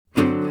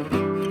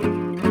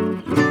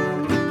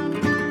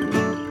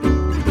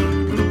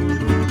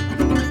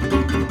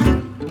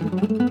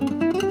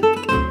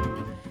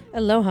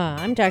Aloha,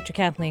 I'm Dr.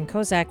 Kathleen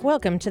Kozak.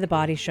 Welcome to The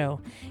Body Show.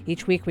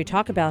 Each week we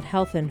talk about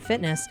health and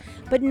fitness,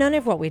 but none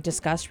of what we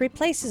discuss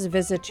replaces a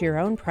visit to your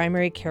own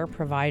primary care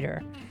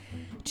provider.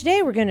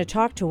 Today we're going to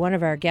talk to one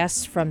of our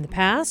guests from the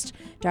past,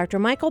 Dr.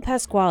 Michael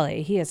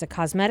Pasquale. He is a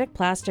cosmetic,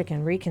 plastic,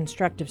 and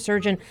reconstructive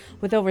surgeon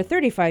with over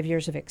 35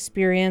 years of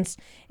experience,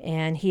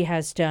 and he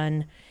has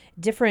done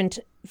different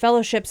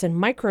fellowships in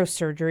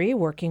microsurgery,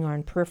 working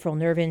on peripheral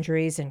nerve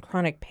injuries and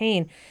chronic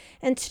pain.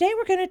 And today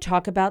we're going to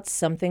talk about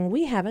something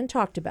we haven't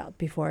talked about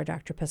before,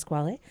 Dr.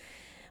 Pasquale.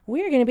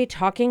 We are going to be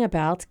talking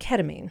about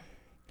ketamine.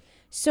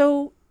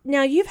 So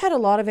now you've had a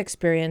lot of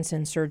experience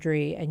in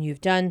surgery, and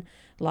you've done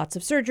lots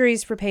of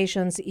surgeries for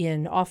patients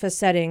in office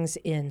settings,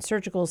 in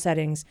surgical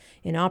settings,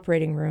 in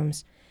operating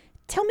rooms.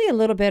 Tell me a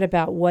little bit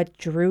about what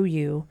drew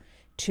you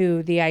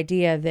to the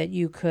idea that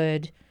you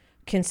could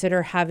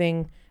consider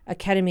having a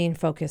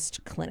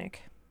ketamine-focused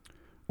clinic.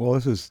 Well,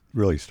 this is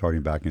really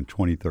starting back in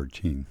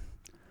 2013.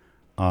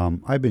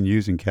 I've been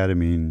using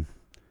ketamine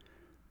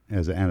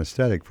as an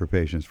anesthetic for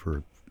patients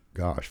for,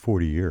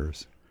 40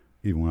 years.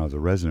 Even when I was a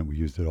resident, we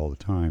used it all the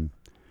time.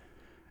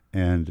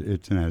 And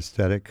it's an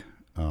anesthetic,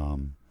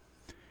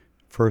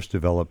 first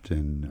developed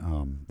in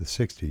the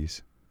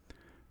 60s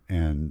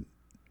and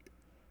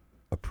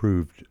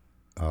approved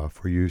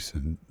for use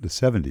in the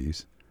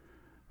 70s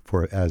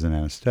as an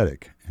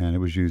anesthetic. And it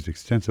was used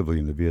extensively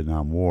in the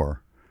Vietnam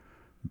War.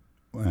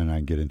 And I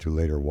can get into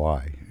later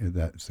why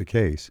that's the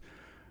case.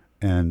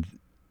 And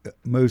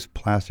most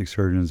plastic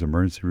surgeons,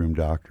 emergency room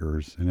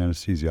doctors, and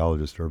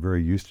anesthesiologists are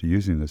very used to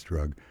using this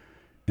drug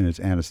in its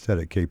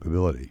anesthetic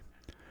capability.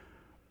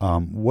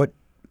 What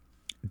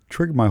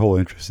triggered my whole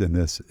interest in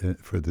this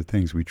for the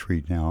things we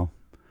treat now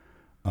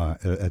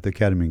at the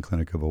Ketamine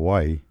Clinic of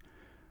Hawaii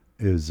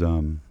is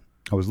I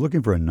was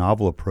looking for a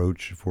novel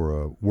approach for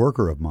a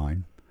worker of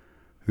mine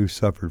who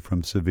suffered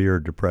from severe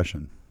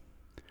depression.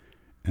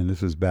 And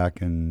this was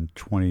back in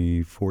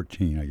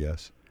 2014, I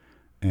guess.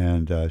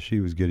 And she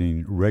was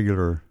getting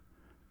regular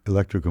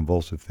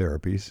electroconvulsive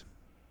therapies.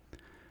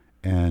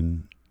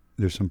 And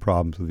there's some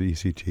problems with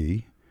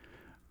ECT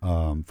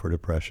for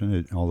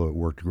depression. Although it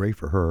worked great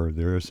for her,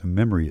 there are some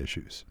memory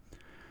issues.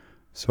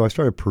 So I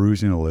started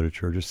perusing the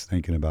literature, just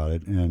thinking about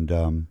it,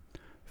 and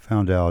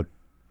found out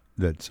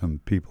that some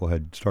people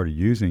had started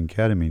using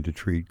ketamine to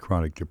treat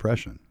chronic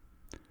depression.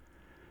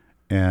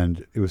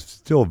 And it was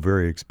still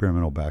very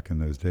experimental back in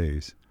those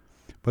days.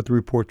 But the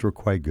reports were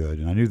quite good,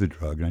 and I knew the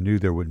drug, and I knew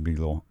there wouldn't be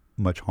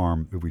much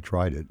harm if we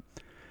tried it.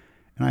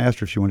 And I asked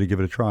her if she wanted to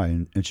give it a try,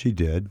 and she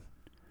did.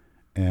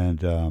 And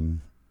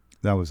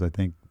that was, I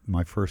think,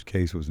 my first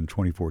case was in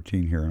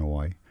 2014 here in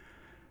Hawaii.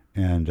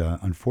 And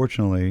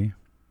unfortunately,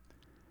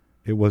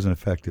 it wasn't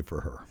effective for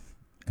her.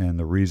 And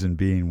the reason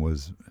being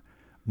was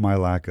my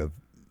lack of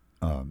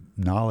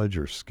knowledge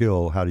or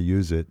skill how to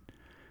use it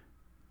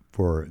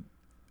for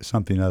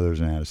something other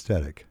than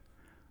anesthetic.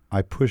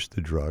 I pushed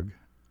the drug.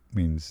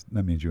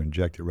 That means you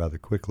inject it rather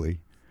quickly.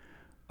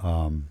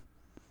 And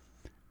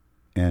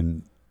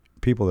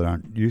people that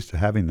aren't used to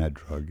having that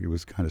drug, it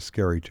was kind of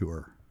scary to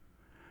her.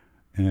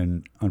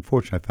 And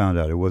unfortunately, I found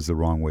out it was the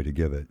wrong way to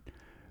give it.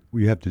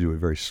 We have to do it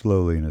very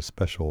slowly in a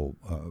special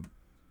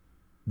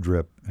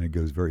drip, and it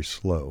goes very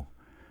slow.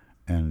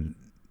 And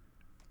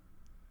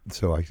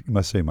so I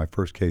must say my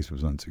first case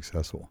was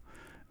unsuccessful.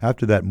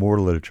 After that, more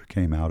literature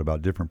came out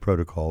about different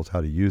protocols,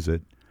 how to use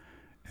it.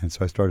 And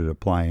so I started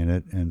applying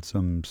it, and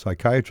some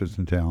psychiatrists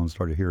in town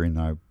started hearing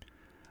that I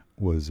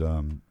was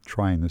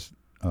trying this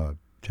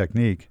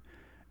technique,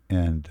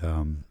 and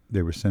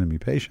they were sending me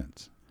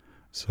patients.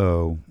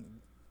 So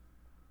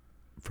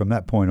from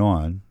that point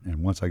on,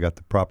 and once I got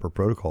the proper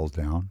protocols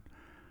down,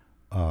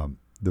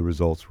 the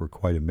results were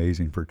quite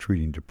amazing for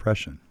treating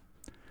depression.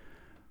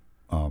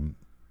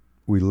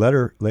 We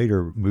later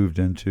moved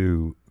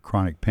into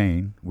chronic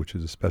pain, which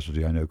is a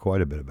specialty I know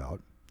quite a bit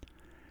about,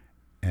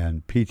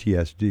 and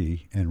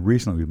PTSD, and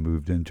recently we've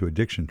moved into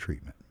addiction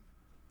treatment.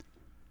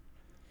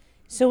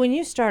 So when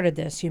you started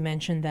this, you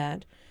mentioned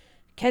that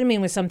ketamine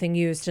was something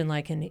used in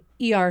like an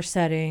ER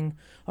setting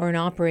or an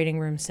operating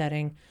room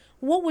setting.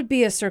 What would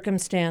be a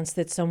circumstance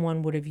that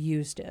someone would have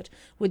used it?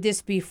 Would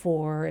this be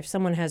for if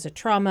someone has a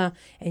trauma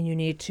and you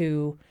need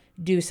to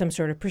do some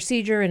sort of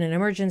procedure in an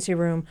emergency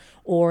room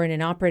or in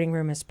an operating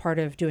room as part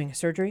of doing a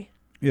surgery?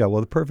 Yeah,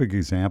 well, the perfect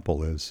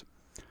example is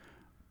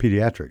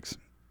pediatrics.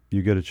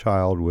 You get a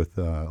child with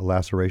a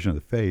laceration of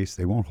the face,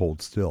 they won't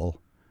hold still.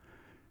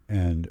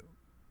 And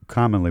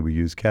commonly we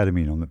use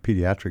ketamine on the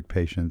pediatric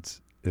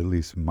patients, at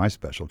least in my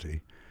specialty,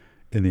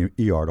 in the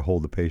ER to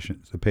hold the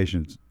patient. The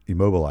patient's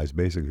immobilized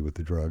basically with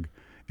the drug,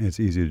 and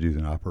it's easy to do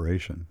an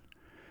operation.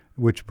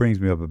 Which brings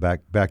me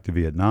back to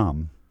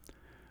Vietnam.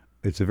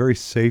 It's a very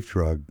safe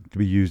drug to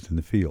be used in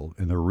the field.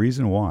 And the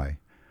reason why,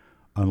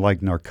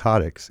 unlike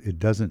narcotics, it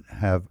doesn't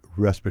have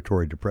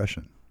respiratory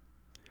depression.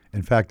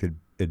 In fact,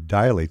 it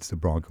dilates the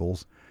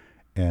bronchioles,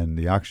 and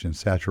the oxygen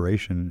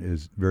saturation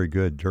is very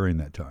good during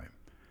that time.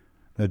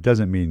 That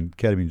doesn't mean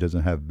ketamine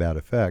doesn't have bad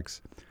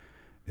effects.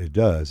 It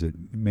does. It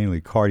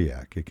mainly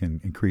cardiac. It can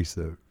increase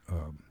the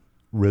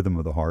rhythm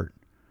of the heart,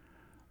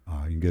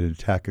 You can get a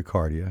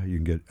tachycardia. You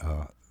can get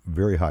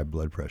very high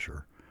blood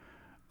pressure,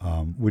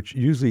 which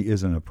usually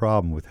isn't a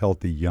problem with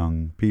healthy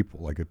young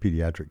people, like a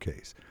pediatric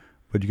case.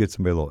 But you get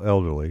somebody a little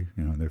elderly,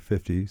 in their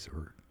 50s,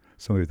 or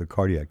somebody with a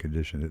cardiac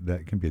condition,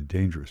 that can be a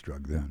dangerous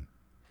drug then.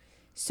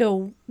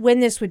 So when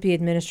this would be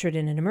administered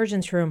in an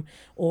emergency room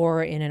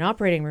or in an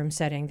operating room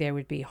setting, there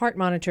would be heart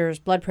monitors,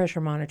 blood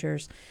pressure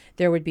monitors.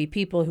 There would be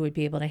people who would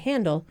be able to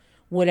handle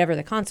whatever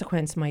the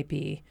consequence might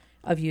be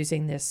of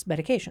using this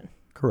medication.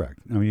 Correct.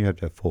 You have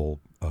to have full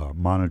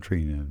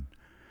monitoring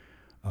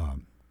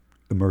and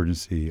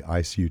emergency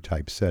ICU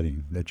type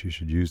setting that you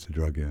should use the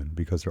drug in,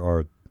 because there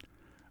are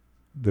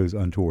those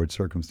untoward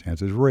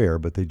circumstances, rare,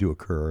 but they do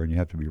occur, and you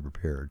have to be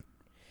prepared.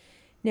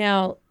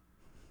 Now,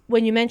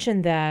 when you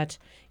mentioned that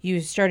you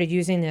started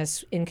using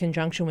this in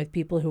conjunction with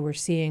people who were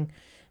seeing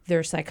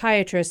their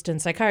psychiatrist,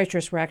 and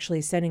psychiatrists were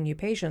actually sending you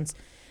patients,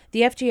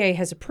 the FDA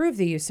has approved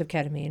the use of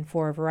ketamine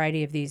for a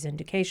variety of these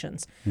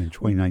indications. In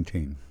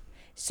 2019.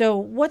 So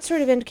what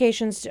sort of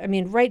indications,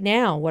 right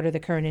now, what are the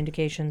current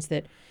indications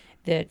that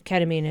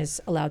ketamine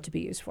is allowed to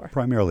be used for?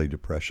 Primarily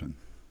depression.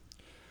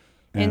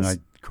 And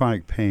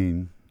chronic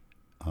pain,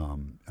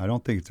 I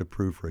don't think it's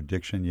approved for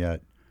addiction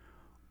yet,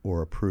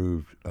 or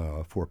approved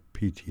for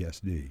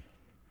PTSD.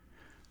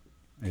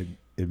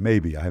 It may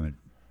be. I haven't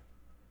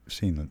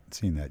seen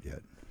that yet.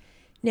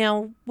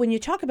 Now, when you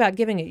talk about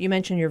giving it, you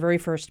mentioned your very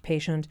first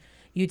patient,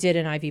 you did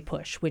an IV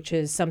push, which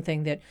is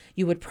something that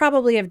you would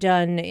probably have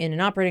done in an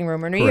operating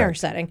room or an ER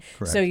setting.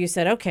 Correct. So you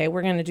said, okay,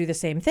 we're going to do the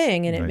same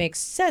thing, and it makes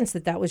sense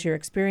that was your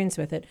experience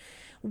with it.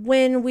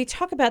 When we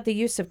talk about the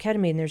use of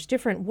ketamine, there's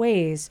different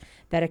ways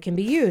that it can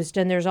be used,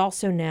 and there's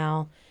also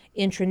now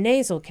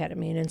intranasal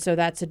ketamine, and so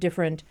that's a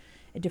different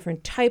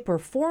type or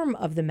form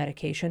of the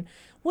medication.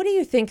 What do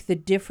you think the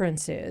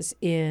difference is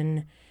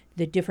in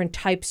the different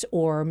types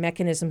or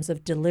mechanisms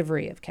of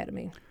delivery of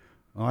ketamine?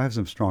 Well, I have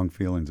some strong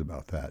feelings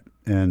about that.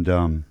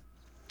 And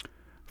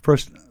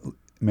first,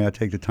 may I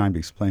take the time to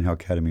explain how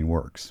ketamine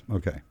works?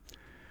 Okay.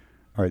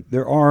 All right.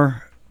 There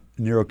are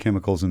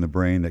neurochemicals in the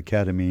brain that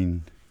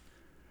ketamine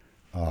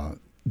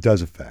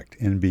does affect.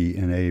 NB,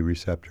 NA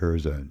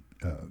receptors,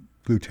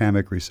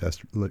 glutamic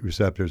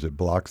receptors, it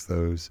blocks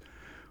those,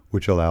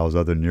 which allows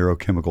other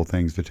neurochemical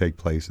things to take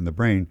place in the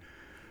brain.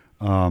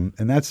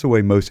 And that's the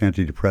way most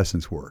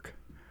antidepressants work.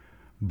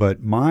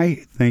 But my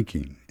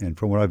thinking, and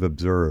from what I've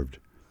observed,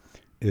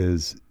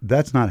 is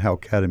that's not how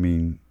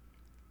ketamine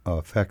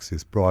affects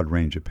this broad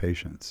range of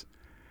patients.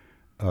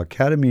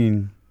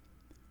 Ketamine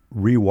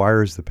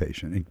rewires the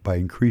patient by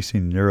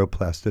increasing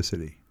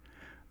neuroplasticity.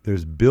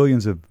 There's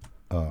billions of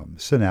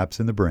synapses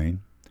in the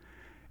brain,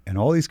 and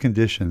all these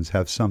conditions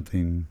have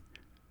something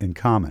in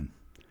common: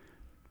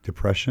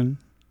 depression,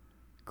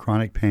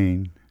 chronic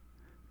pain,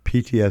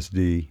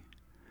 PTSD,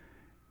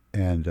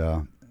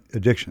 and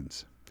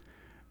addictions.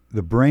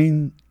 The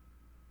brain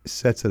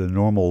sets at a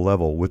normal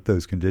level with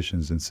those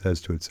conditions and says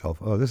to itself,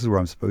 oh, this is where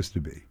I'm supposed to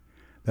be.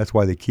 That's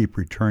why they keep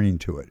returning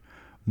to it.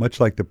 Much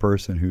like the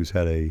person who's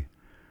had a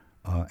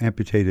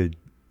amputated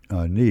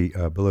knee,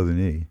 below the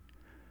knee,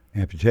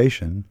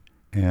 amputation,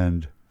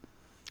 and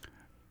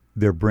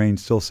their brain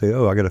still say,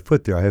 oh, I got a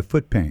foot there, I have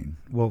foot pain.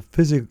 Well,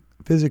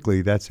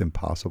 physically, that's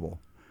impossible.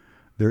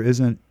 There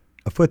isn't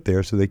a foot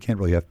there, so they can't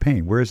really have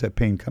pain. Where is that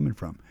pain coming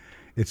from?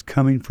 It's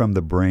coming from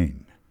the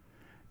brain.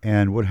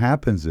 And what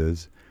happens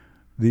is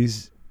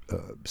these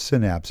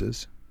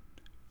synapses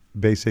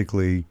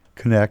basically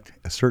connect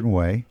a certain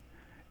way,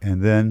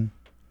 and then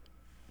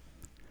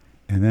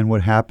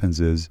what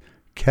happens is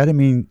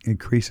ketamine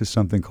increases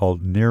something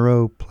called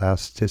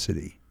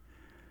neuroplasticity.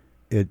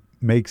 It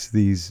makes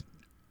these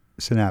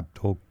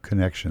synaptic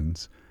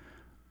connections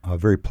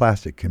very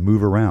plastic, can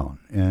move around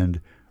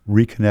and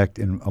reconnect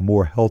in a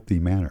more healthy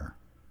manner.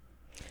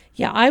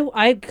 Yeah,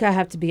 I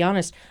have to be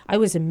honest. I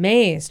was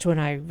amazed when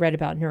I read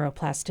about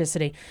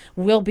neuroplasticity.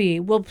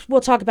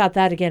 We'll talk about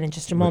that again in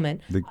just a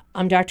moment.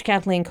 I'm Dr.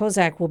 Kathleen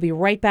Kozak. We'll be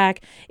right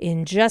back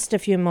in just a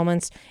few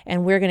moments,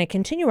 and we're going to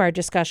continue our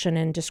discussion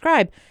and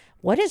describe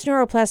what is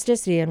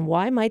neuroplasticity and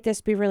why might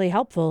this be really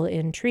helpful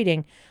in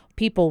treating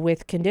people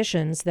with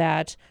conditions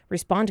that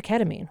respond to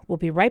ketamine. We'll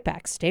be right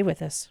back. Stay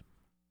with us.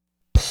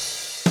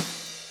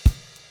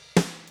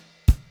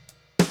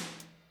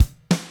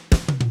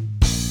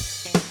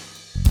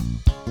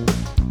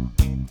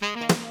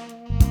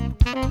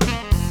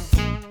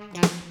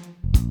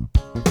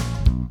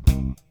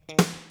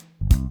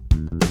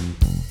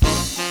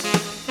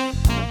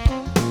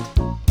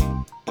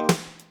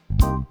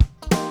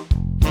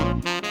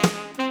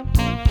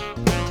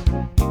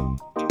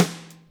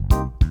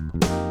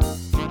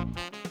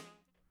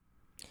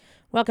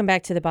 Welcome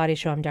back to The Body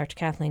Show. I'm Dr.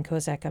 Kathleen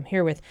Kozak. I'm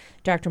here with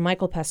Dr.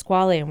 Michael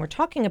Pasquale, and we're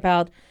talking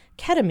about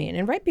ketamine.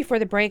 And right before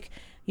the break,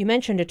 you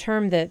mentioned a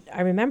term that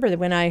I remember that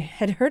when I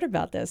had heard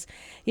about this.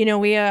 I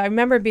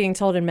remember being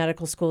told in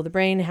medical school the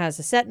brain has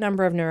a set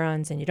number of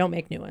neurons and you don't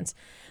make new ones.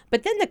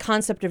 But then the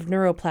concept of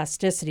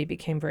neuroplasticity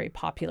became very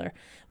popular,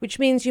 which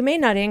means you may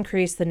not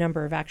increase the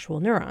number of actual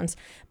neurons,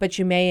 but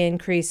you may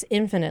increase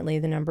infinitely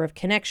the number of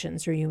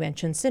connections, or you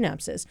mentioned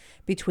synapses,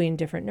 between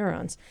different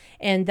neurons.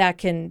 And that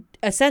can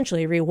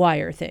essentially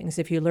rewire things.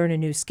 If you learn a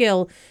new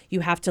skill, you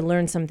have to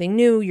learn something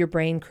new. Your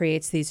brain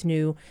creates these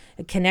new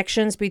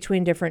connections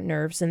between different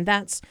nerves, and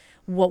that's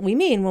what we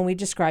mean when we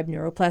describe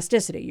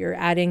neuroplasticity. You're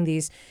adding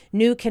these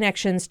new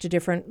connections to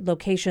different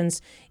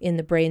locations in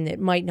the brain that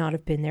might not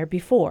have been there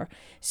before.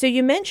 So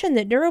you mentioned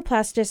that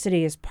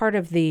neuroplasticity is part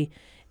of the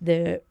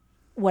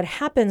what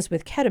happens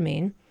with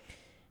ketamine.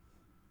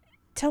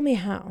 Tell me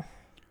how.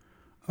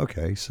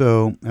 Okay,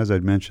 so as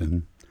I'd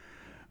mentioned,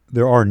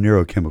 there are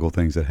neurochemical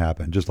things that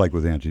happen, just like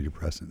with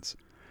antidepressants.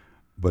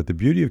 But the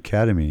beauty of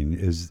ketamine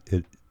is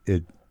it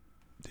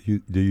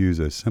to use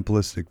a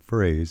simplistic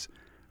phrase,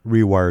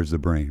 rewires the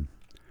brain.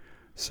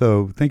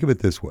 So think of it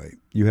this way.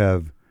 You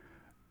have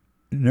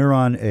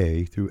neuron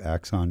A through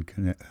axon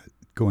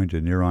going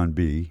to neuron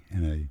B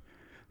in a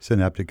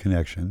synaptic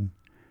connection,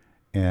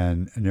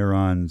 and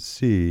neuron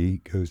C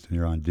goes to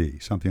neuron D,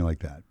 something like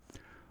that.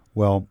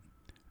 Well,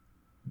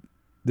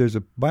 there's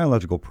a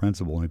biological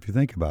principle, and if you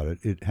think about it,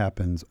 it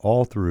happens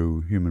all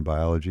through human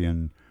biology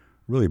and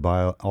really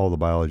all the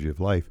biology of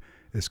life.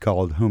 It's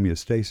called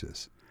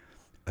homeostasis,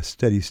 a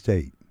steady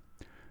state.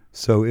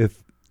 So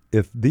if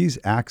these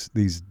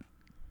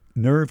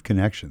nerve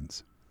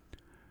connections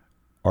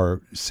are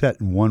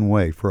set in one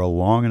way for a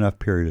long enough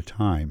period of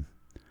time,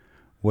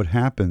 what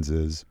happens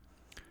is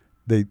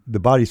the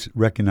body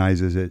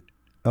recognizes it.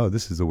 Oh,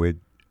 this is the way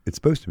it's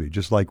supposed to be.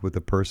 Just like with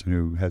the person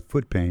who had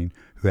foot pain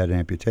who had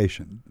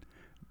amputation.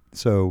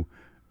 So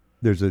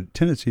there's a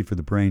tendency for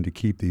the brain to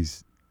keep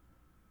these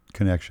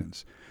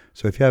connections.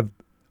 So if you have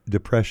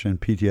depression,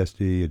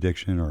 PTSD,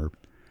 addiction, or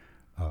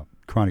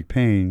chronic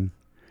pain,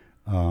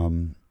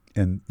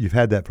 and you've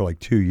had that for like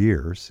 2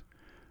 years,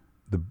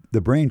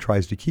 the brain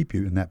tries to keep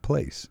you in that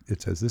place.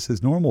 It says, this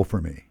is normal for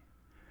me.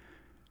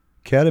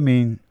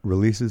 Ketamine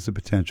releases the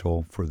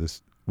potential for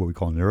this, what we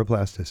call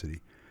neuroplasticity,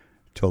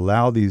 to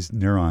allow these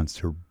neurons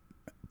to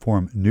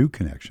form new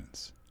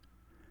connections.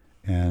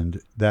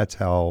 And that's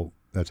how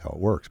it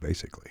works,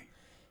 basically.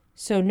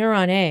 So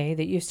neuron A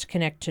that used to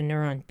connect to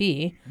neuron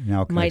B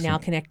might now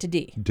connect to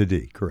D. To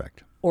D,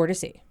 correct. Or to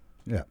C.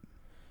 Yeah.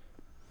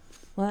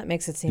 Well, that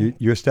makes it seem...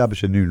 You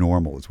establish a new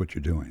normal is what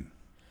you're doing.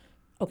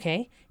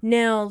 Okay.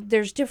 Now,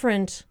 there's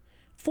different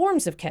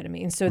forms of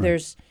ketamine. So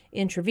there's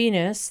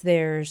intravenous,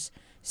 there's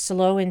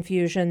slow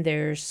infusion,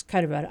 there's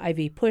kind of an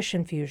IV push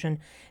infusion.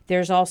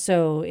 There's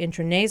also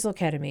intranasal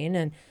ketamine,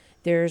 and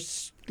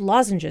there's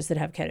lozenges that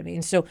have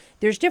ketamine. So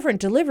there's different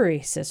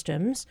delivery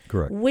systems.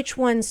 Correct. Which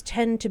ones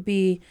tend to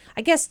be,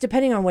 I guess,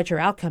 depending on what your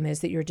outcome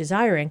is that you're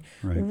desiring,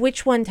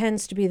 which one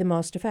tends to be the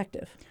most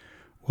effective?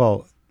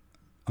 Well,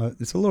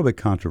 it's a little bit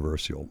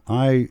controversial.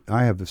 I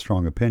have a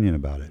strong opinion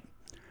about it.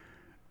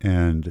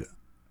 And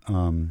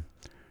the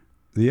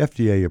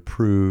FDA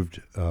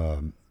approved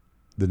the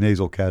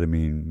nasal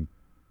ketamine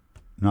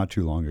not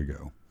too long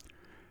ago.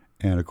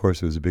 And, of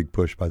course, it was a big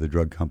push by the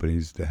drug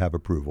companies to have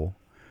approval.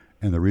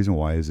 And the reason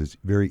why is it's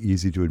very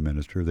easy to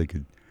administer.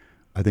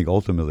 I think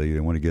ultimately they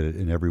want to get it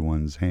in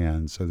everyone's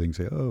hands so they can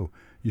say, oh,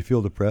 you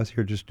feel depressed?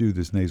 Here, just do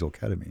this nasal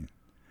ketamine.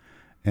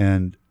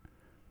 And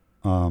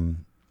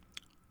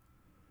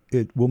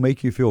it will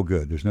make you feel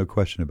good. There's no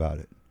question about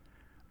it.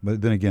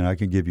 But then again, I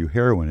can give you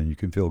heroin and you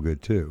can feel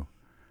good too.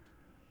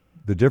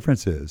 The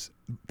difference is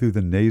through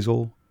the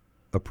nasal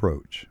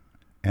approach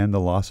and the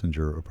lozenge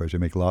approach, they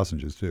make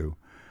lozenges too,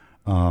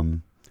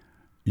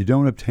 you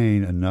don't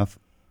obtain enough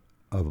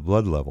of a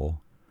blood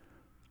level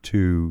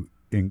to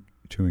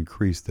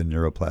increase the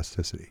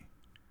neuroplasticity.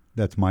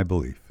 That's my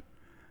belief.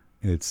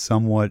 It's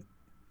somewhat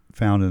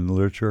found in the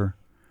literature,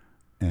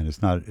 and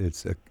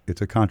it's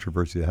a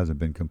controversy that hasn't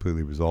been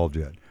completely resolved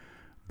yet.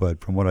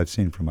 But from what I've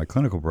seen from my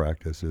clinical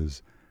practice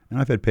is, and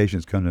I've had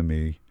patients come to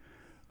me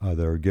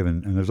that are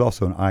given, and there's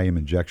also an IM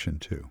injection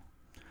too,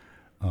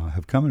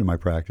 have come into my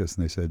practice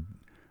and they said,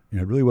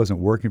 it really wasn't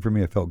working for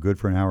me. I felt good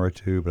for an hour or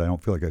two, but I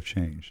don't feel like I've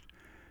changed.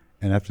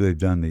 And after they've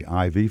done the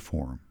IV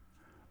form,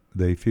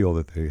 they feel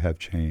that they have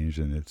changed,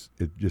 and it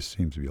just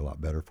seems to be a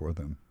lot better for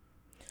them.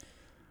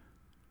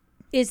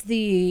 Is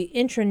the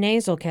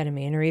intranasal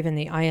ketamine, or even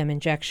the IM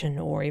injection,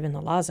 or even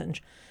the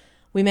lozenge,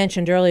 we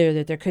mentioned earlier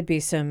that there could be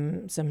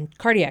some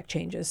cardiac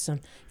changes,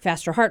 some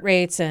faster heart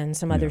rates, and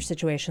some other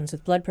situations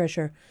with blood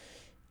pressure.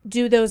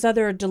 Do those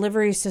other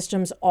delivery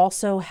systems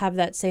also have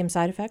that same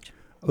side effect?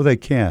 Oh, they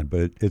can,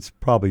 but it's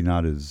probably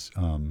not as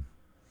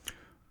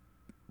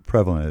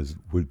prevalent as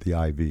with the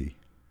IV.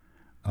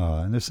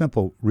 And the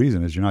simple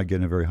reason is you're not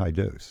getting a very high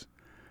dose.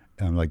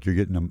 Like you're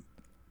getting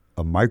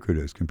a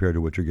microdose compared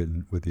to what you're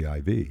getting with the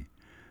IV.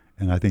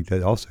 And I think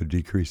that also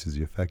decreases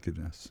the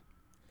effectiveness.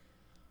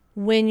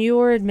 When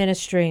you're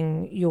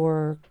administering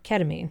your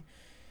ketamine,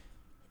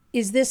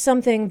 is this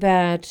something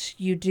that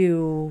you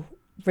do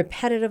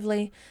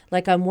repetitively?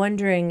 Like, I'm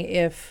wondering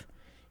if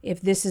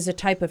this is a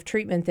type of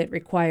treatment that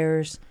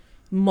requires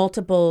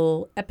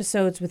multiple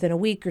episodes within a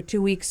week or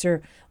 2 weeks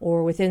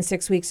or within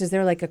 6 weeks. Is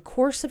there like a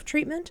course of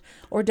treatment,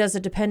 or does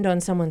it depend on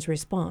someone's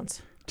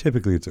response?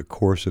 Typically, it's a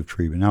course of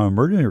treatment. Now,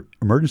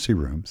 emergency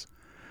rooms,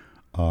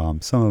 some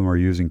of them are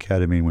using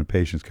ketamine when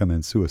patients come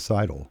in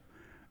suicidal,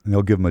 and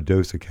they'll give them a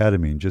dose of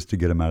ketamine just to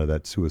get them out of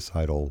that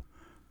suicidal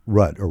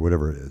rut or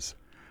whatever it is.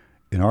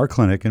 In our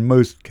clinic, and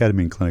most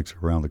ketamine clinics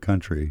around the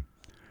country,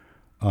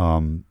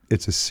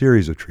 it's a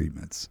series of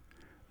treatments.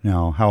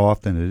 Now, how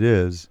often it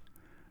is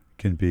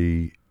can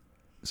be,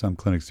 some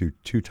clinics do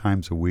 2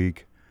 times a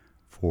week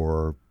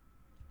for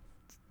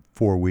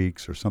 4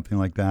 weeks or something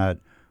like that.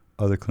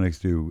 Other clinics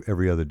do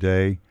every other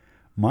day.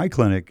 My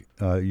clinic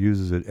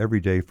uses it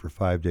every day for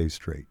 5 days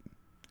straight.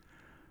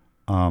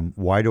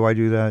 Why do I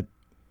do that?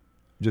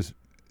 Just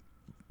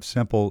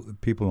simple.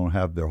 People don't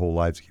have their whole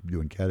lives to keep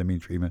doing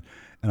ketamine treatment.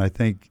 And I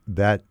think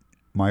that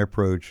my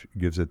approach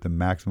gives it the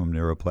maximum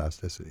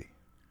neuroplasticity.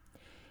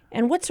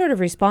 And what sort of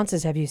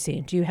responses have you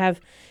seen? Do you have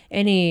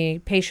any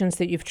patients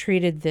that you've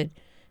treated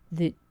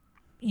that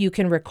you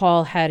can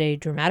recall had a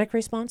dramatic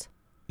response?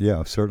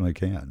 Yeah, certainly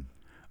can.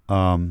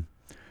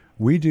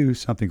 We do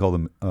something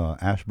called the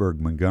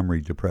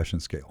Ashberg-Montgomery Depression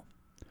Scale.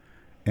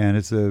 And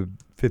it's a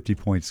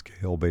 50-point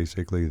scale,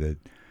 basically, that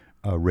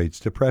rates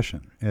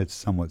depression. It's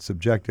somewhat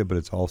subjective, but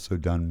it's also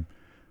done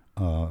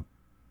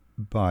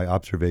by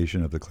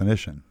observation of the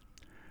clinician.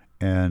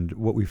 And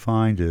what we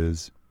find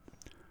is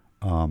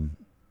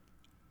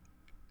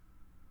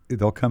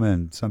they'll come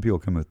in, some people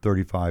come in at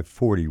 35,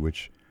 40,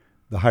 which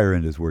the higher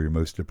end is where your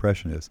most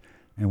depression is.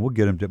 And we'll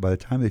get them to, by the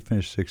time they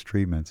finish 6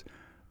 treatments,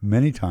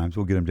 many times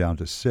we'll get them down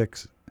to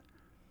 6,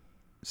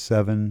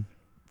 7,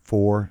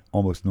 4,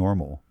 almost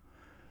normal.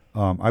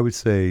 I would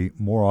say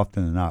more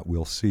often than not,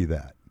 we'll see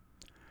that.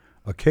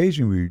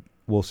 Occasionally,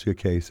 we'll see a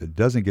case that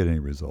doesn't get any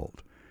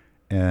result.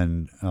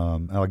 And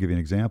I'll give you an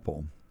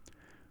example.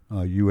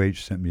 UH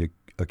sent me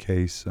a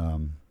case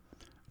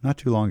not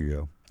too long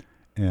ago.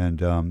 And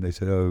they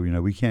said,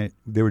 we can't,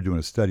 they were doing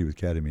a study with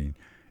ketamine,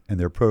 and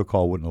their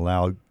protocol wouldn't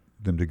allow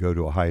them to go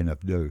to a high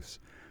enough dose.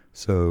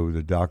 So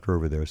the doctor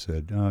over there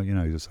said,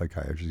 he's a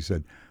psychiatrist. He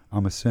said,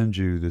 I'm going to send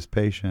you this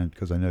patient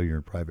because I know you're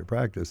in private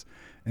practice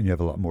and you have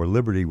a lot more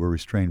liberty. We're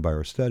restrained by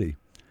our study.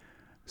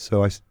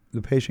 So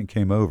the patient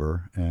came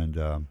over,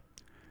 and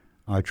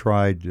I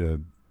tried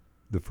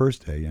the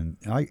first day. And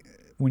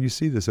when you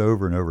see this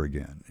over and over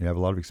again, you have a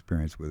lot of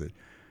experience with it,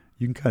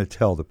 you can kind of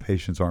tell the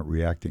patients aren't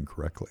reacting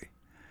correctly.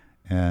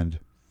 And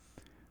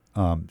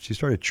she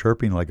started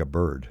chirping like a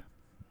bird.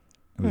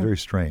 It was very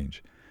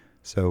strange.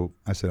 So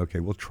I said, okay,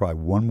 we'll try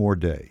one more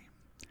day.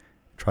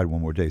 Tried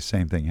one more day,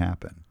 same thing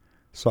happened.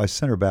 So I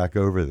sent her back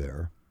over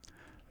there,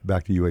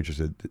 back to UH, and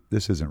said,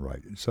 this isn't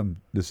right.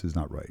 This is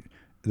not right.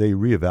 They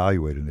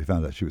reevaluated, and they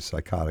found out she was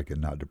psychotic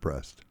and not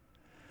depressed.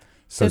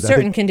 So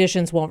certain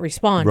conditions won't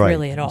respond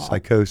really at all.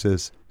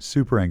 Psychosis,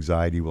 super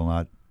anxiety will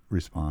not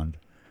respond.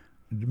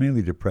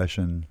 Mainly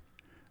depression,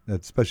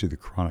 especially the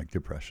chronic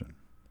depression.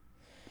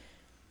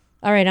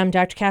 All right, I'm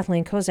Dr.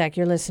 Kathleen Kozak.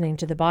 You're listening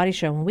to The Body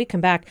Show. When we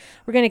come back,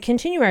 we're going to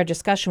continue our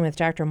discussion with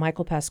Dr.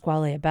 Michael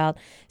Pasquale about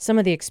some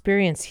of the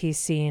experience he's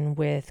seen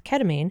with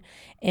ketamine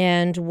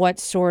and what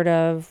sort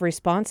of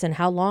response and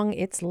how long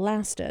it's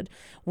lasted.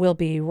 We'll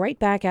be right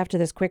back after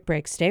this quick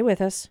break. Stay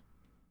with us.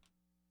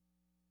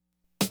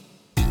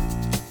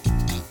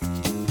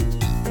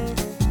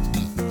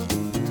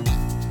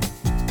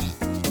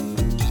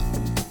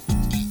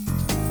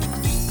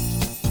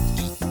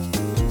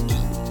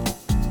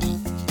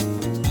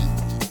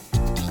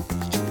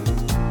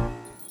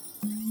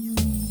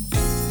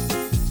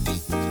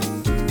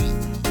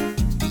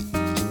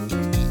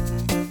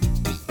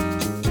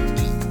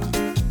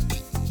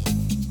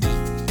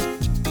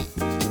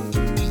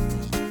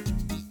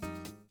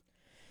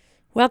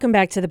 Welcome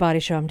back to The Body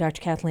Show. I'm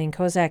Dr. Kathleen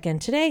Kozak,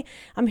 and today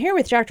I'm here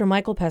with Dr.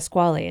 Michael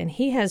Pasquale, and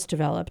he has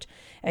developed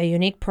a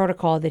unique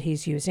protocol that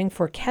he's using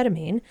for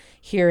ketamine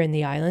here in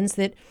the islands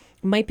that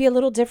might be a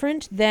little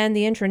different than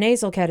the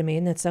intranasal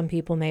ketamine that some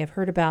people may have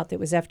heard about that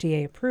was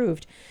FDA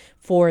approved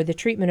for the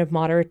treatment of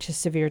moderate to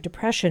severe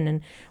depression.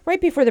 And right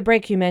before the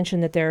break, you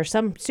mentioned that there are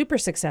some super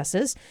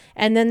successes,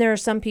 and then there are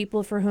some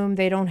people for whom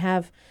they don't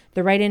have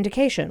the right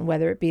indication,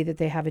 whether it be that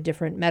they have a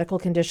different medical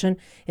condition,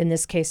 in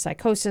this case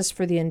psychosis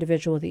for the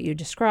individual that you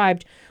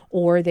described,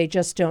 or they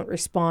just don't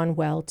respond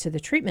well to the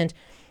treatment.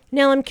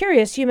 Now, I'm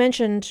curious, you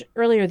mentioned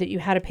earlier that you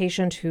had a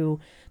patient who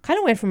kind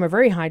of went from a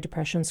very high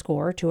depression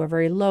score to a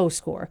very low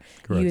score.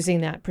 Correct.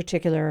 Using that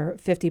particular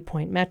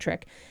 50-point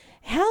metric.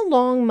 How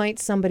long might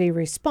somebody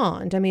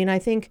respond? I mean, I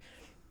think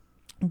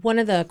one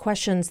of the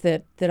questions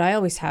that I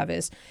always have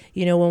is,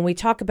 when we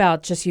talk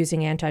about just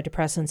using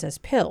antidepressants as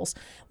pills,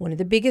 one of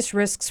the biggest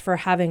risks for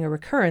having a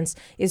recurrence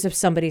is if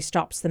somebody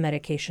stops the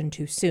medication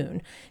too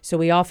soon. So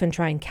we often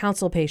try and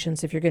counsel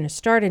patients, if you're going to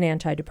start an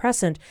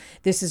antidepressant,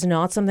 this is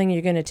not something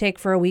you're going to take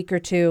for a week or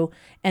two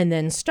and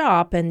then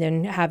stop and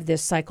then have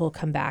this cycle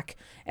come back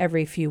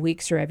every few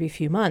weeks or every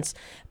few months.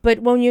 But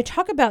when you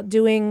talk about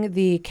doing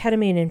the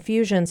ketamine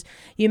infusions,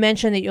 you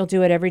mentioned that you'll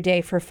do it every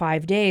day for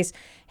 5 days.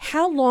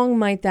 How long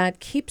might that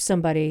keep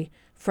somebody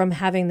from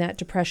having that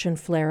depression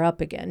flare up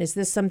again? Is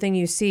this something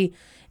you see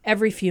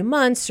every few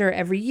months or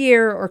every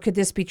year, or could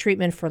this be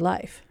treatment for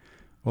life?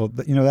 Well,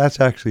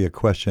 that's actually a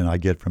question I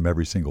get from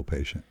every single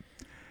patient.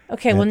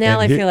 Okay, well, now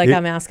I feel like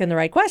I'm asking the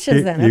right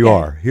questions then. You okay.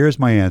 are. Here's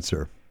my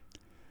answer.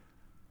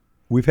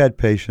 We've had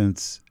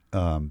patients,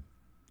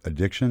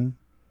 addiction,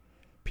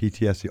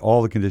 PTSD,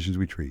 all the conditions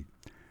we treat,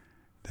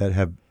 that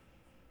have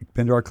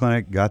been to our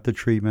clinic, got the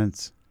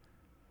treatments,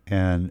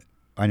 and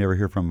I never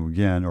hear from them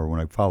again, or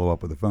when I follow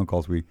up with the phone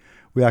calls, we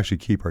actually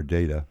keep our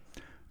data.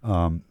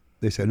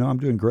 They say, no, I'm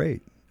doing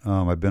great.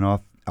 I've been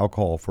off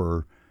alcohol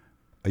for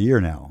a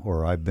year now,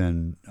 or I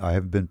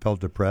haven't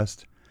felt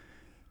depressed.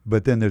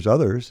 But then there's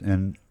others,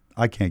 and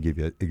I can't give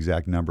you an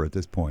exact number at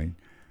this point,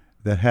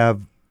 that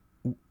have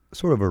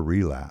sort of a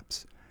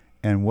relapse.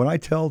 And what I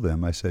tell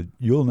them, I said,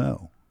 you'll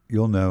know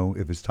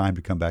if it's time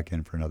to come back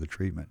in for another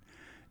treatment.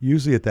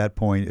 Usually at that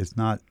point, it's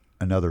not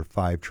another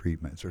 5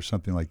 treatments or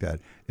something like that.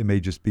 It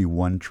may just be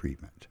one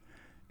treatment.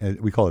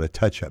 And we call it a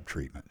touch-up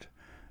treatment.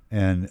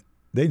 And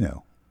they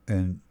know.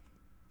 And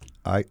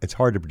it's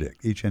hard to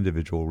predict. Each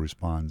individual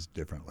responds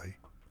differently.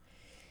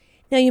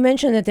 Now, you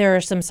mentioned that there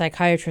are some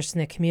psychiatrists in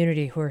the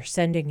community who are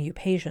sending you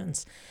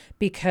patients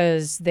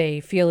because they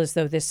feel as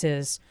though this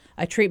is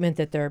a treatment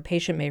that their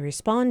patient may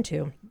respond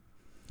to.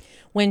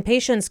 When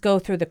patients go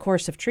through the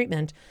course of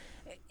treatment,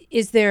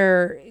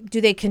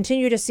 do they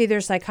continue to see their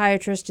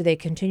psychiatrist? Do they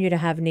continue to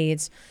have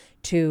needs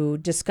to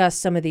discuss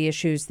some of the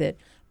issues that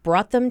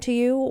brought them to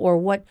you? Or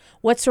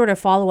what sort of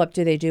follow-up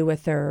do they do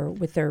with their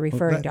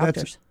referring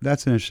doctors?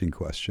 That's an interesting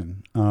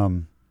question.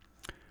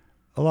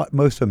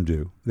 Most of them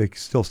do. They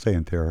still stay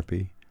in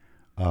therapy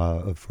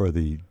for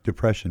the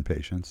depression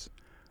patients,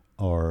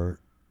 or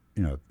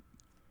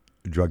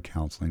drug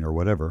counseling or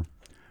whatever,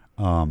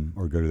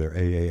 or go to their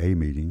AAA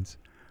meetings,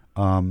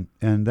 and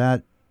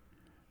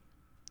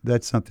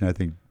that's something I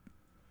think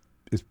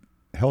is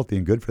healthy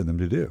and good for them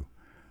to do.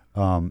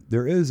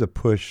 There is a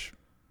push,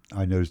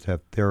 I noticed, to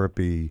have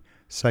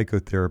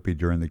psychotherapy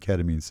during the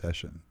ketamine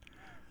session,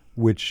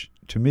 which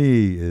to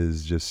me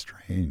is just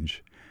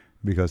strange,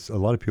 because a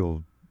lot of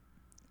people,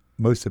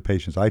 most of the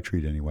patients I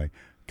treat anyway,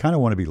 kind of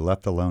want to be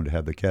left alone to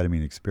have the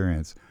ketamine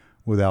experience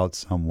without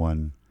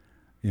someone,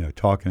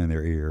 talking in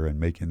their ear and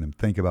making them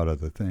think about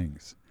other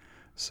things.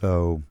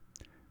 So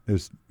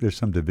there's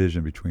some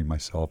division between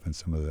myself and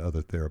some of the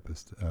other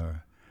therapists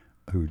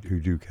who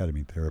do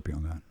ketamine therapy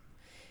on that.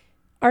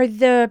 Are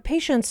the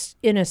patients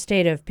in a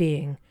state of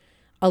being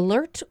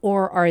alert,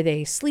 or are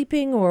they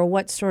sleeping, or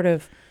what sort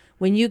of,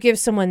 when you give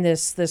someone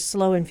this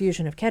slow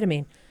infusion of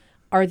ketamine,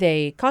 are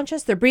they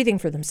conscious? They're breathing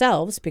for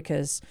themselves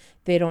because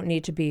they don't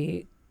need to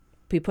be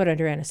put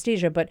under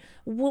anesthesia, but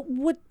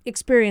what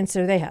experience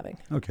are they having?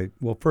 Okay,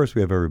 well, first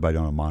we have everybody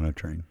on a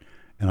monitoring.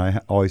 And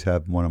I always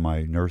have one of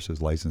my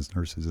licensed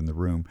nurses in the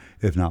room,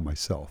 if not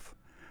myself.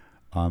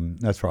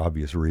 That's for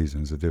obvious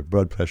reasons. If their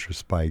blood pressure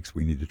spikes,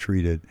 we need to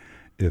treat it.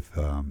 If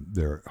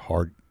their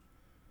heart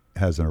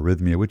has an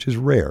arrhythmia, which is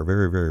rare,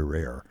 very, very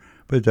rare,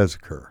 but it does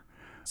occur.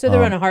 So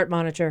they're on a heart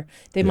monitor.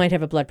 They might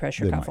have a blood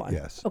pressure cuff on.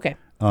 Yes. Okay.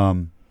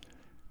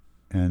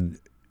 And,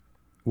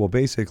 well,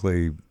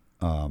 basically,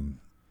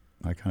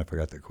 I kind of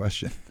forgot the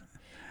question.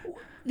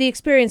 The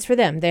experience for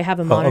them. They have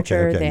a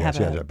monitor. Okay, they yes,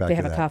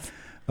 have a cuff.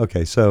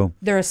 Okay, so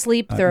they're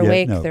asleep, they're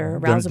awake, no, they're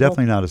arousable? They're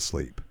definitely not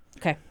asleep.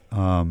 Okay.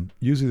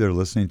 Usually they're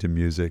listening to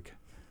music.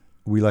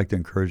 We like to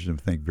encourage them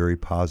to think very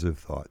positive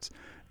thoughts.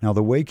 Now,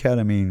 the way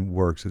ketamine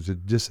works is a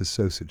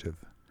disassociative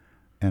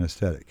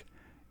anesthetic.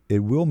 It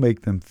will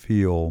make them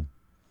feel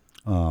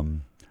a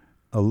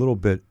little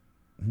bit,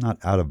 not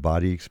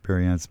out-of-body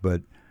experience,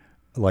 but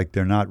like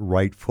they're not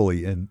right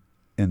fully in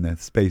the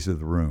space of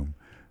the room.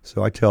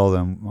 So I tell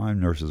them, my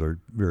nurses are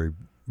very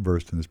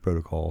versed in this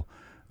protocol,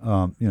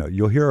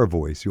 you'll hear our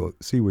voice, you'll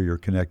see where you're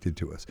connected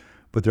to us,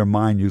 but their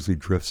mind usually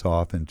drifts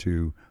off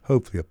into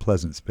hopefully a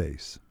pleasant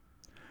space.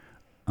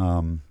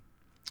 And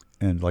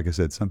like I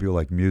said, some people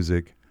like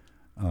music,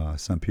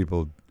 some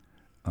people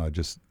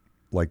just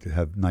like to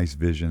have nice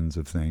visions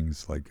of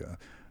things, like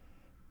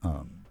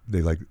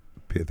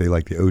if they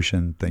like the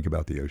ocean, think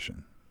about the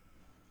ocean.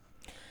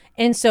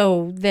 And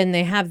so then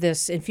they have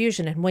this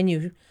infusion, and when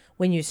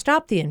you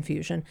stop the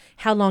infusion,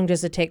 how long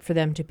does it take for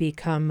them to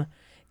become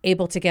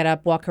able to get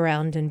up, walk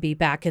around, and be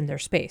back in their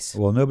space?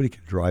 Well, nobody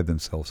can drive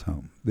themselves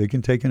home. They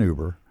can take an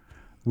Uber.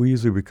 We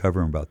usually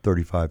recover in about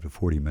 35 to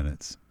 40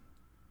 minutes.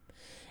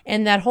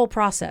 And that whole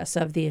process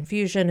of the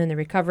infusion and the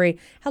recovery,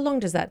 how long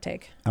does that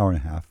take? Hour and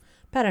a half.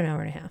 About an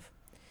hour and a half.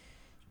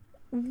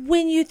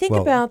 When you think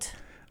about...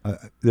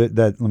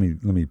 Let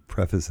me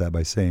preface that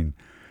by saying,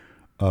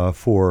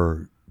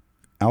 for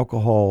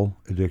alcohol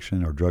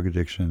addiction or drug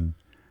addiction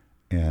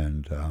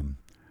and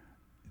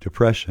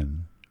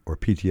depression or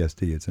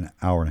PTSD, it's an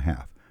hour and a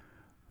half.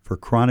 For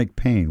chronic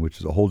pain, which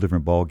is a whole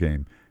different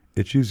ballgame,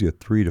 it's usually a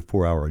 3 to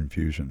 4 hour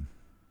infusion.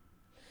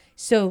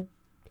 So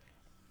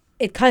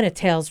it kind of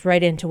tails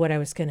right into what I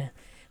was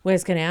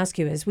gonna ask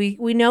you is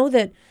we know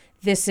that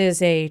this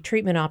is a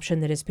treatment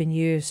option that has been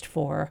used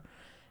for,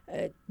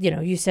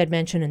 you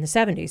mentioned in the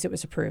 70s it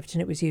was approved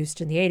and it was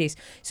used in the 80s.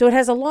 So it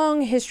has a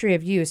long history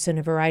of use in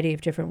a variety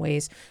of different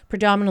ways,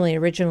 predominantly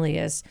originally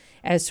as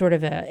sort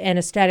of an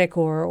anesthetic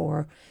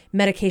or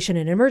medication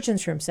in an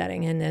emergency room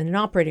setting and in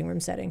operating room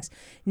settings.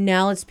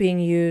 Now it's being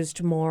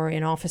used more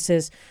in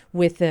offices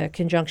with the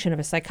conjunction of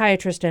a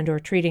psychiatrist and or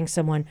treating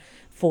someone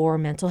for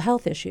mental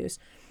health issues.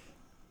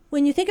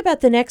 When you think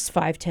about the next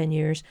 5-10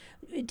 years,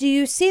 do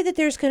you see that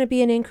there's going to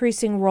be an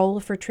increasing role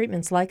for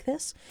treatments like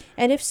this?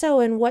 And if so,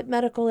 in what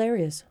medical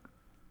areas?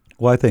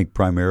 Well, I think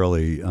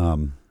primarily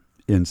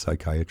in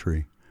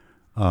psychiatry.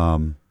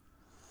 The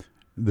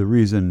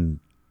reason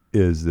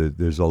is that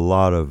there's a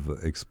lot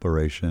of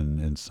exploration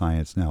in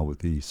science now with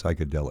the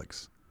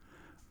psychedelics,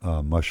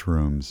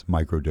 mushrooms,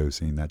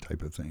 microdosing, that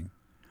type of thing.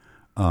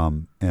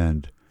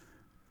 And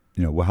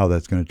how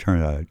that's going to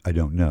turn out, I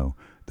don't know.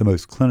 The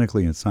most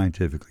clinically and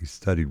scientifically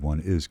studied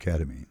one is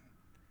ketamine.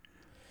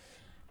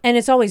 And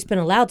it's always been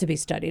allowed to be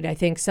studied. I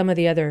think some of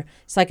the other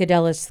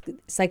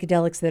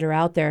psychedelics that are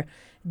out there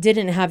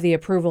didn't have the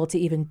approval to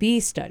even be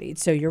studied.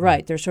 So you're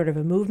right. There's sort of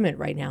a movement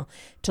right now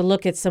to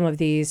look at some of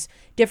these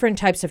different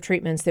types of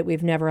treatments that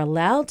we've never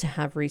allowed to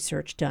have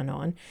research done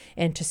on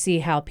and to see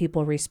how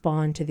people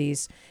respond to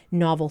these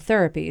novel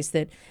therapies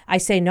that I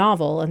say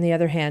novel. On the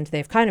other hand,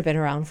 they've kind of been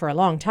around for a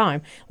long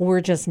time.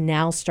 We're just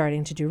now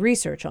starting to do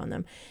research on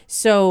them.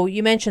 So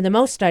you mentioned the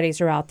most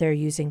studies are out there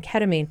using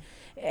ketamine.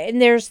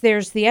 And there's the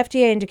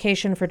FDA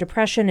indication for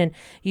depression, and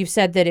you've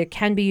said that it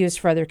can be used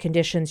for other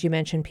conditions. You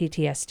mentioned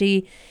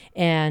PTSD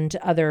and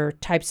other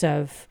types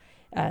of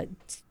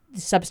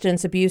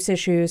substance abuse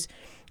issues.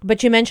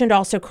 But you mentioned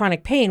also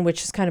chronic pain,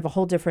 which is kind of a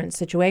whole different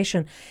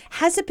situation.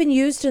 Has it been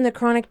used in the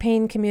chronic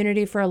pain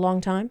community for a long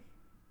time?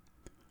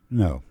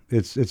 No,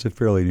 it's a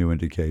fairly new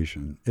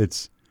indication.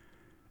 And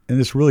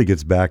this really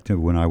gets back to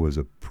when I was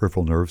a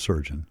peripheral nerve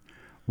surgeon.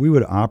 We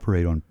would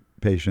operate on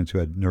patients who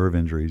had nerve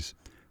injuries,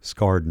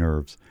 scarred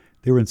nerves.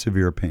 They were in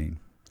severe pain.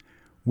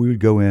 We would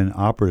go in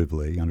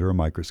operatively under a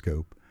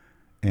microscope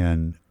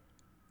and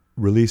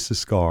release the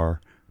scar.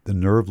 The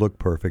nerve looked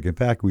perfect. In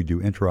fact, we do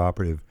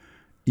intraoperative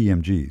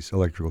EMGs,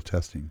 electrical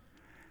testing.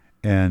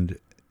 And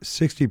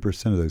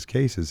 60% of those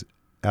cases,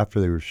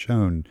 after they were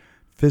shown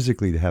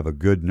physically to have a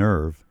good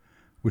nerve,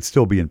 would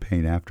still be in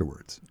pain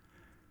afterwards.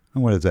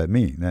 And what does that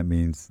mean? That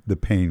means the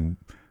pain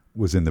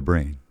was in the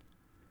brain.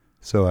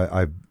 So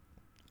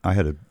I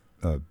had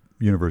a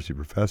university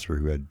professor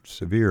who had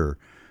severe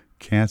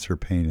cancer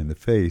pain in the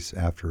face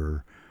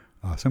after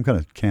some kind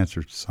of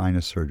cancer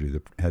sinus surgery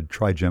that had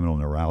trigeminal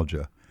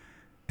neuralgia.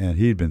 And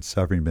he'd been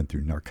suffering, been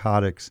through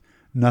narcotics.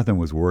 Nothing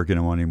was working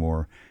him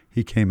anymore.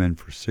 He came in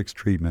for 6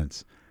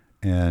 treatments,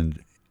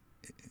 and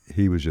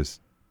he was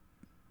just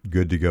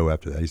good to go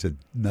after that. He said,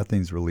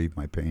 nothing's relieved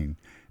my pain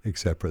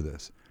except for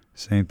this.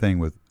 Same thing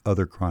with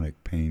other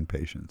chronic pain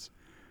patients.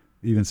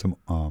 Even some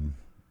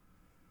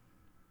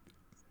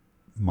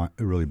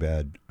really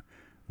bad,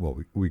 well,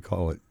 we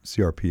call it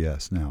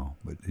CRPS now,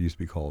 but it used to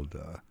be called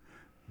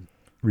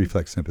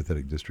reflex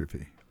sympathetic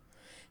dystrophy.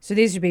 So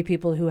these would be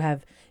people who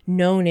have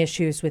known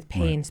issues with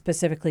pain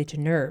specifically to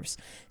nerves.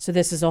 So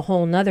this is a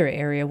whole nother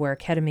area where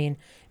ketamine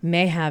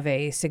may have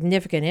a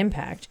significant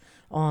impact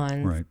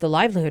on the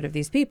livelihood of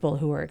these people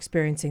who are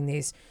experiencing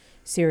these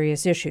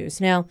serious issues.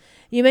 Now,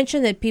 you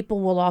mentioned that people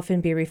will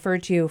often be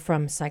referred to you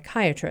from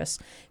psychiatrists.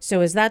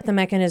 So is that the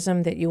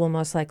mechanism that you will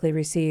most likely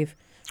receive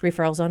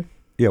referrals on?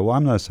 Yeah, well,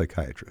 I'm not a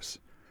psychiatrist.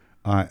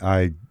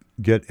 I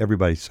get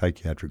everybody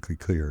psychiatrically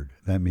cleared.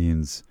 That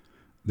means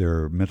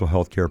their mental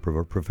health care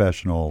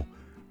professional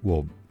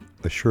will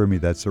assure me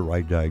that's the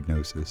right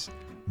diagnosis.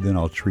 Then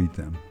I'll treat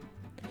them.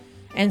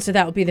 And so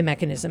that would be the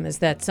mechanism, is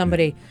that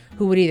somebody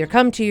who would either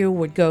come to you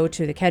would go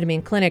to the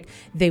ketamine clinic.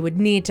 They would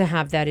need to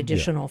have that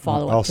additional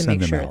follow-up to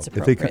make sure it's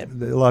appropriate.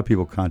 A lot of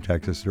people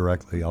contact us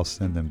directly. I'll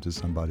send them to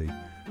somebody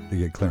to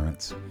get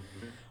clearance.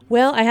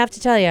 Well, I have to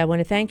tell you, I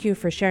want to thank you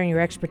for sharing your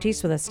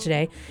expertise with us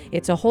today.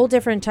 It's a whole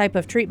different type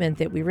of treatment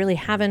that we really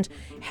haven't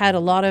had a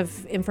lot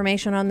of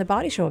information on the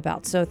Body Show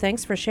about. So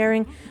thanks for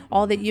sharing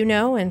all that you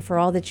know and for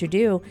all that you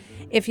do.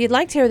 If you'd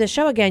like to hear the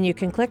show again, you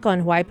can click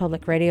on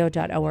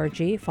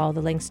hawaiipublicradio.org, follow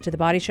the links to the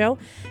Body Show.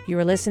 You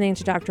are listening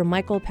to Dr.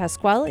 Michael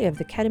Pasquale of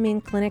the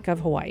Ketamine Clinic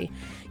of Hawaii.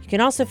 You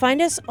can also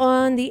find us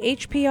on the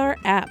HPR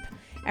app.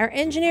 Our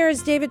engineer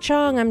is David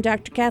Chong. I'm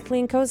Dr.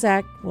 Kathleen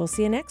Kozak. We'll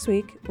see you next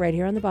week right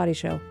here on the Body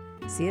Show.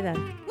 See you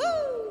then. Woo!